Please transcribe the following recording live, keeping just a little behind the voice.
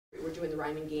we're doing the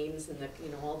rhyming games and the,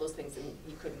 all those things, and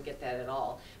he couldn't get that at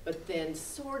all. But then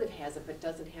sort of has it, but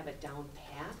doesn't have it down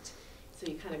pat. So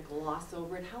you kind of gloss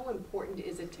over it. How important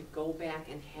is it to go back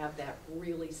and have that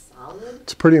really solid?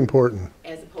 It's pretty important.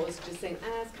 As opposed to just saying,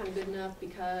 it's kind of good enough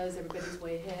because everybody's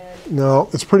way ahead. No,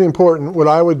 it's pretty important. What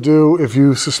I would do if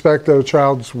you suspect that a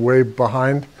child's way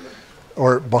behind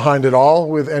or behind at all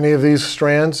with any of these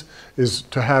strands is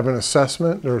to have an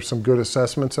assessment. There are some good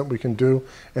assessments that we can do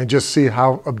and just see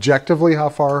how objectively how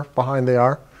far behind they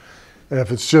are. And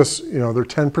if it's just, they're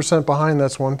 10% behind,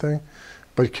 that's one thing.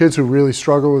 But kids who really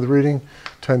struggle with reading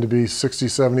tend to be 60,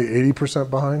 70, 80%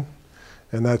 behind.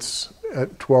 And that's,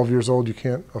 at 12 years old, you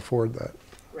can't afford that.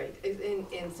 Right.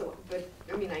 And so, but,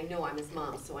 I mean, I know I'm his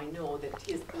mom, so I know that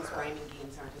those rhyming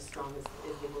games aren't as strong as they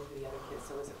were for the other kids.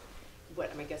 So is it,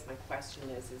 I guess my question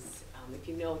is if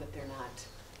you know that they're not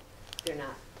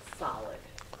solid,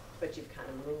 but you've kind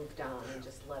of moved on and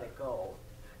just let it go.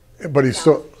 But he's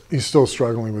still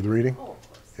struggling with reading? Oh, of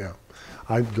course. Yeah.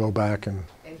 I'd go back and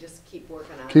just keep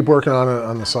working on it. Keep working on it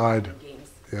on the side.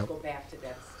 Yep. Go back to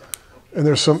that stuff. Okay. And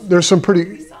there's some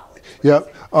pretty,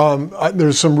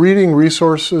 there's some reading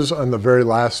resources on the very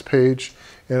last page,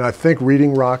 and I think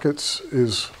Reading Rockets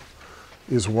is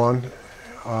one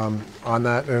on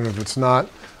that. And if it's not,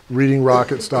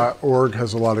 readingrockets.org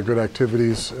has a lot of good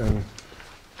activities and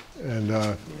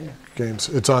games.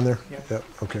 It's on there. Yep.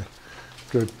 Okay.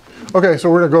 Good. Okay, so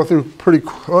we're going to go through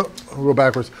we'll go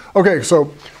backwards. Okay,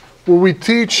 so when we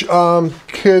teach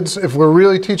kids, if we're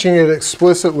really teaching it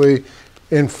explicitly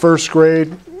in first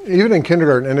grade, even in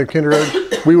kindergarten, end of kindergarten,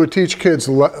 we would teach kids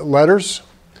letters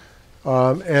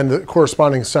and the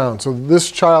corresponding sound. So this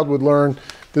child would learn,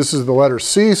 this is the letter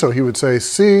C, so he would say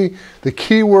C. The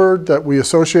key word that we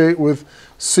associate with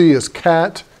C is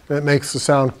cat, and it makes the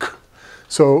sound K.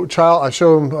 So I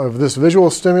show him of this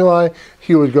visual stimuli,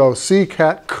 he would go C,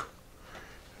 cat, K.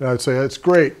 And I would say, that's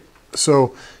great.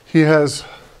 So he has,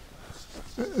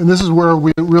 and this is where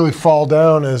we really fall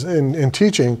down as in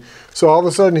teaching. So all of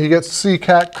a sudden he gets C,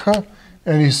 cat, K,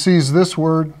 and he sees this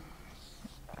word.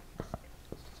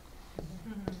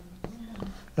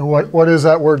 And what is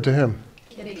that word to him?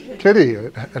 Kitty. Kitty.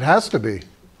 It has to be,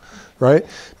 right?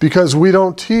 Because we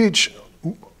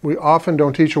often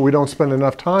don't teach, or we don't spend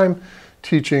enough time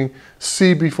teaching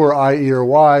C before I, E, or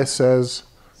Y says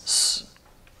S,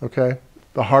 okay?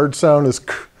 The hard sound is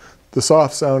K, the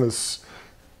soft sound is S.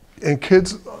 And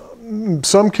kids,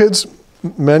 some kids,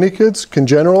 many kids can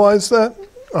generalize that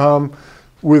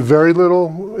with very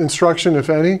little instruction, if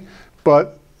any,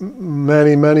 but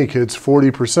many kids,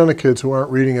 40% of kids who aren't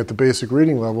reading at the basic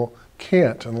reading level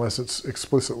can't unless it's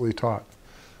explicitly taught.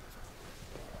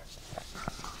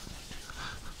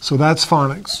 So that's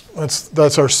phonics.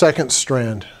 That's our second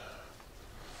strand.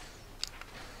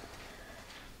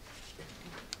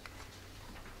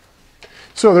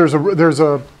 So there's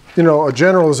a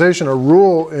generalization, a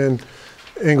rule in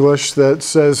English that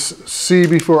says C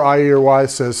before I, E, or Y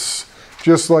says,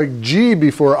 just like G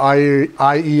before I,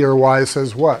 E, or Y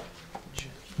says what?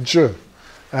 J.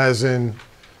 As in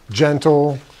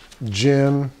gentle,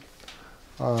 Jim,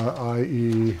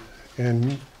 I-E,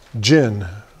 and gin.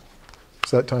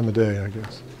 It's that time of day, I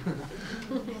guess.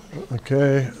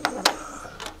 Okay.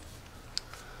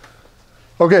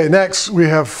 Okay, next we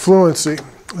have fluency.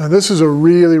 Now, this is a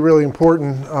really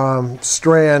important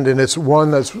strand, and it's one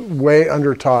that's way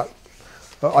under-taught.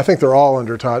 I think they're all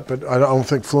under-taught, but I don't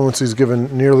think fluency is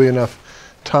given nearly enough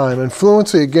time. And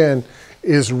fluency, again,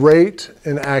 is rate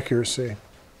and accuracy.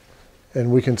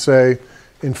 And we can say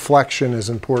inflection is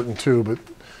important too, but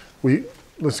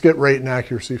let's get rate and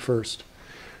accuracy first.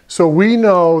 So we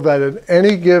know that at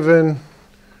any given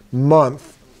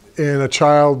month in a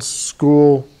child's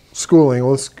schooling,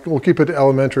 we'll keep it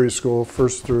elementary school,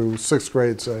 1st through 6th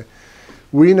grade, say.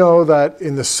 We know that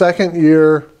in the second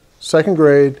year, 2nd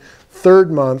grade,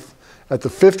 3rd month, at the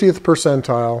 50th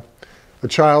percentile, the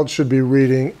child should be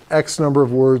reading X number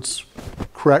of words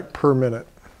correct per minute,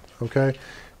 okay?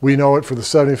 We know it for the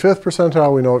 75th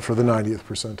percentile, we know it for the 90th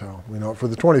percentile, we know it for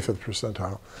the 25th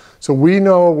percentile. So we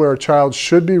know where a child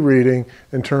should be reading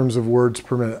in terms of words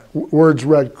per minute, words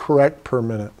read correct per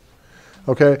minute,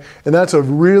 okay? And that's a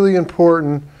really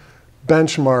important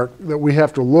benchmark that we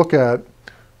have to look at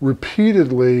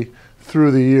repeatedly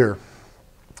through the year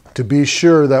to be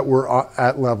sure that we're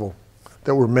at level,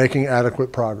 that we're making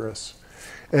adequate progress.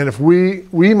 And if we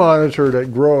monitor it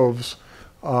at Groves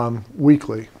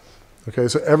weekly, okay,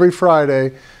 so every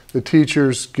Friday the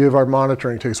teachers give our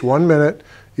monitoring. It takes 1 minute,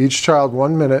 each child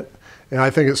 1 minute, and I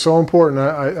think it's so important.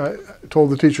 I told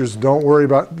the teachers, don't worry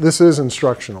about, this is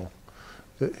instructional.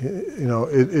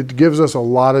 It gives us a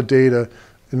lot of data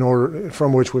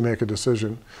from which we make a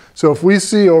decision. So if we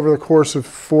see over the course of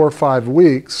 4 or 5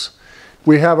 weeks,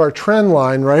 we have our trend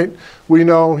line, right? We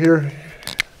know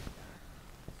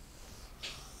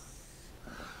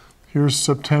here's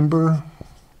September,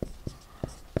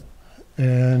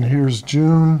 and here's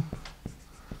June,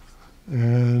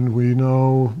 and we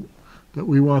know that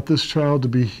we want this child to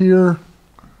be here.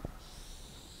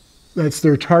 That's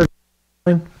their target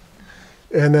line.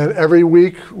 And then every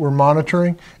week we're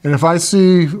monitoring. And if I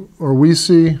see, or we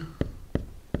see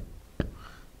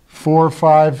 4 or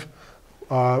 5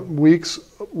 weeks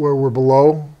where we're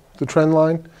below the trend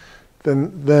line,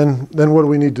 then what do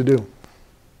we need to do?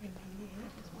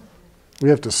 We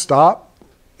have to stop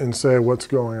and say what's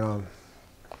going on.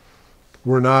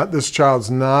 This child's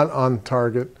not on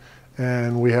target,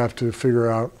 and we have to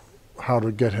figure out how to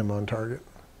get him on target.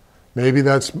 Maybe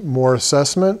that's more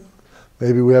assessment.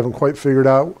 Maybe we haven't quite figured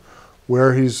out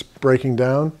where he's breaking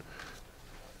down.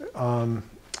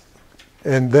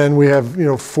 And then we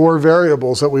have 4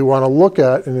 variables that we want to look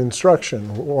at in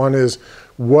instruction. One is,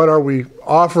 what are we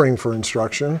offering for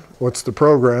instruction? What's the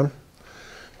program?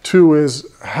 2 is,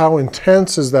 how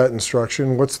intense is that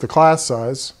instruction? What's the class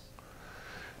size?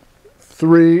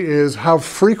 3 is, how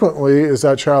frequently is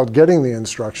that child getting the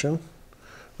instruction,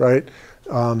 right?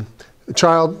 Let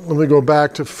me go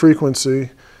back to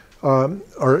frequency.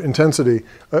 Or intensity.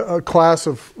 A class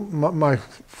of my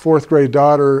 4th grade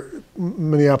daughter,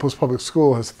 Minneapolis Public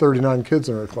School, has 39 kids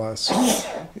in her class.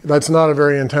 That's not a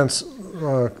very intense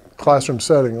classroom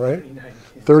setting, right?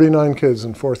 39 kids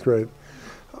in 4th grade.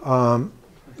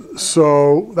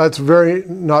 So that's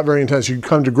not very intense. You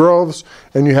come to Groves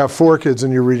and you have 4 kids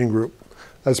in your reading group.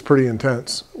 That's pretty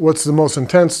intense. What's the most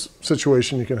intense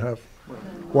situation you can have?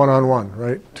 One-on-one,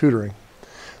 right? Tutoring.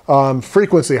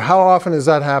 Frequency, how often is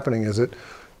that happening? Is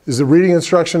the reading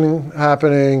instruction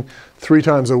happening 3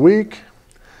 times a week?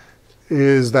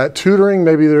 Is that tutoring?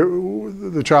 Maybe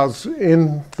the child's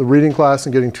in the reading class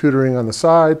and getting tutoring on the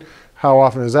side. How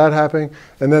often is that happening?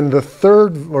 And then the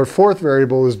 3rd or 4th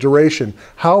variable is duration.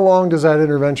 How long does that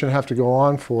intervention have to go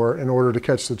on for in order to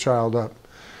catch the child up?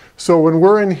 So when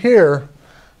we're in here,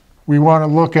 we want to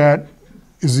look at,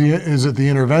 is it the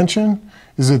intervention?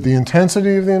 Is it the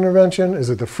intensity of the intervention? Is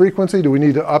it the frequency? Do we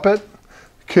need to up it?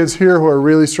 Kids here who are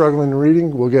really struggling in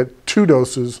reading will get 2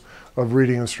 doses of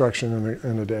reading instruction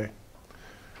in a day.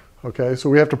 Okay, so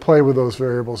we have to play with those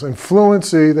variables. And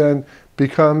fluency then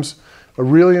becomes a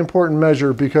really important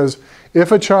measure, because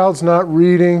if a child's not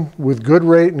reading with good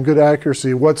rate and good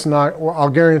accuracy, I'll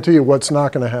guarantee you what's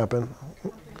not going to happen.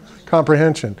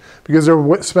 Comprehension. Because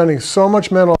they're spending so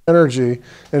much mental energy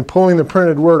in pulling the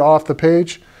printed word off the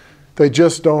page, they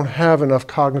just don't have enough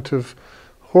cognitive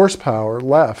horsepower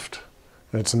left.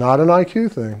 And it's not an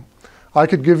IQ thing. I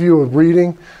could give you a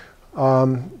reading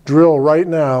drill right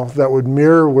now that would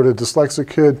mirror what a dyslexic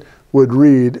kid would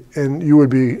read, and you would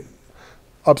be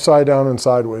upside down and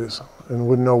sideways and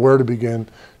wouldn't know where to begin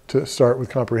to start with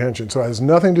comprehension. So it has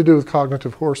nothing to do with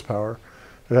cognitive horsepower.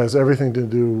 It has everything to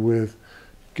do with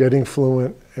getting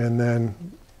fluent and then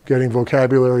getting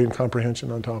vocabulary and comprehension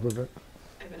on top of it.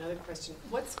 I have another question.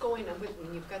 What's going on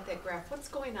when you've got that graph? What's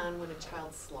going on when a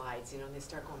child slides? And they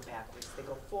start going backwards. They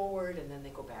go forward and then they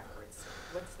go backwards.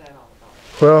 What's that all about?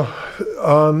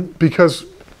 Well, because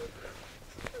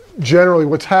generally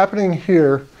what's happening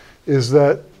here is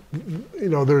that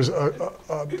there's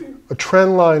a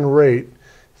trend line rate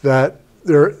that's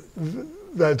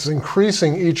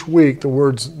increasing each week, the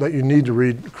words that you need to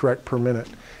read correct per minute.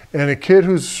 And a kid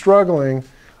who's struggling,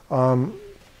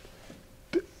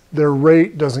 their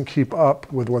rate doesn't keep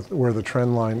up with where the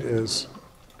trend line is.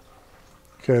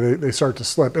 Okay, they start to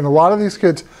slip. And a lot of these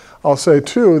kids, I'll say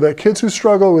too, that kids who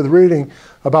struggle with reading,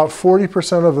 about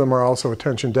 40% of them are also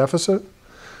attention deficit.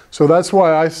 So that's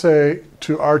why I say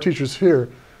to our teachers here,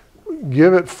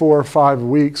 give it 4 or 5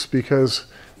 weeks, because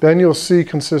then you'll see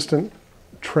consistent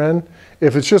trend.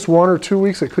 If it's just 1 or 2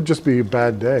 weeks, it could just be a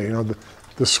bad day.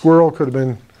 The squirrel could have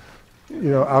been,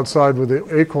 outside with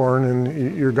the acorn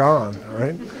and you're gone,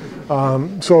 right?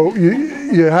 So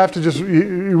you have to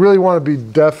you really want to be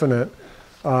definite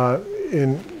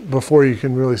before you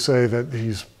can really say that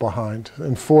he's behind.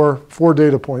 And four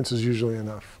data points is usually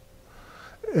enough.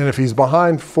 And if he's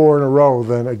behind 4 in a row,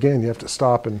 then again, you have to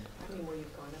stop and.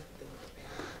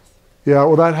 Yeah,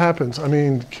 well, that happens. I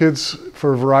mean, kids,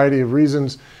 for a variety of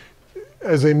reasons,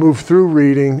 as they move through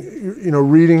reading,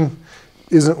 reading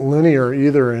isn't linear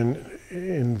either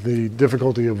in the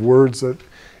difficulty of words. That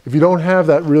if you don't have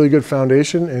that really good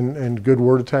foundation and good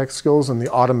word attack skills and the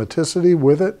automaticity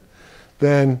with it,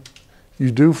 then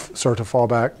you do start to fall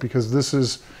back, because this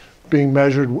is being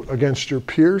measured against your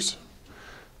peers.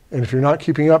 And if you're not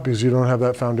keeping up because you don't have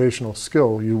that foundational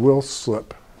skill, you will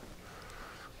slip.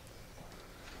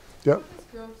 Yep. What does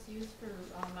Groves use for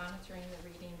monitoring the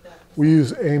reading? We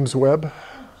use Ames Web.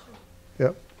 Oh, sure.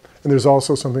 Yep. And there's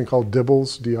also something called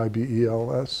Dibbles,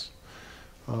 D-I-B-E-L-S.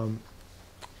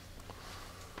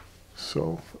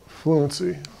 So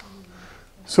fluency.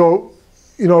 So,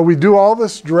 you know, we do all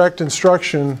this direct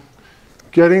instruction,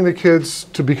 getting the kids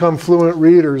to become fluent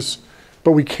readers,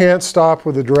 but we can't stop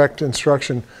with the direct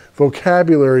instruction.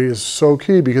 Vocabulary is so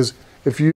key because if you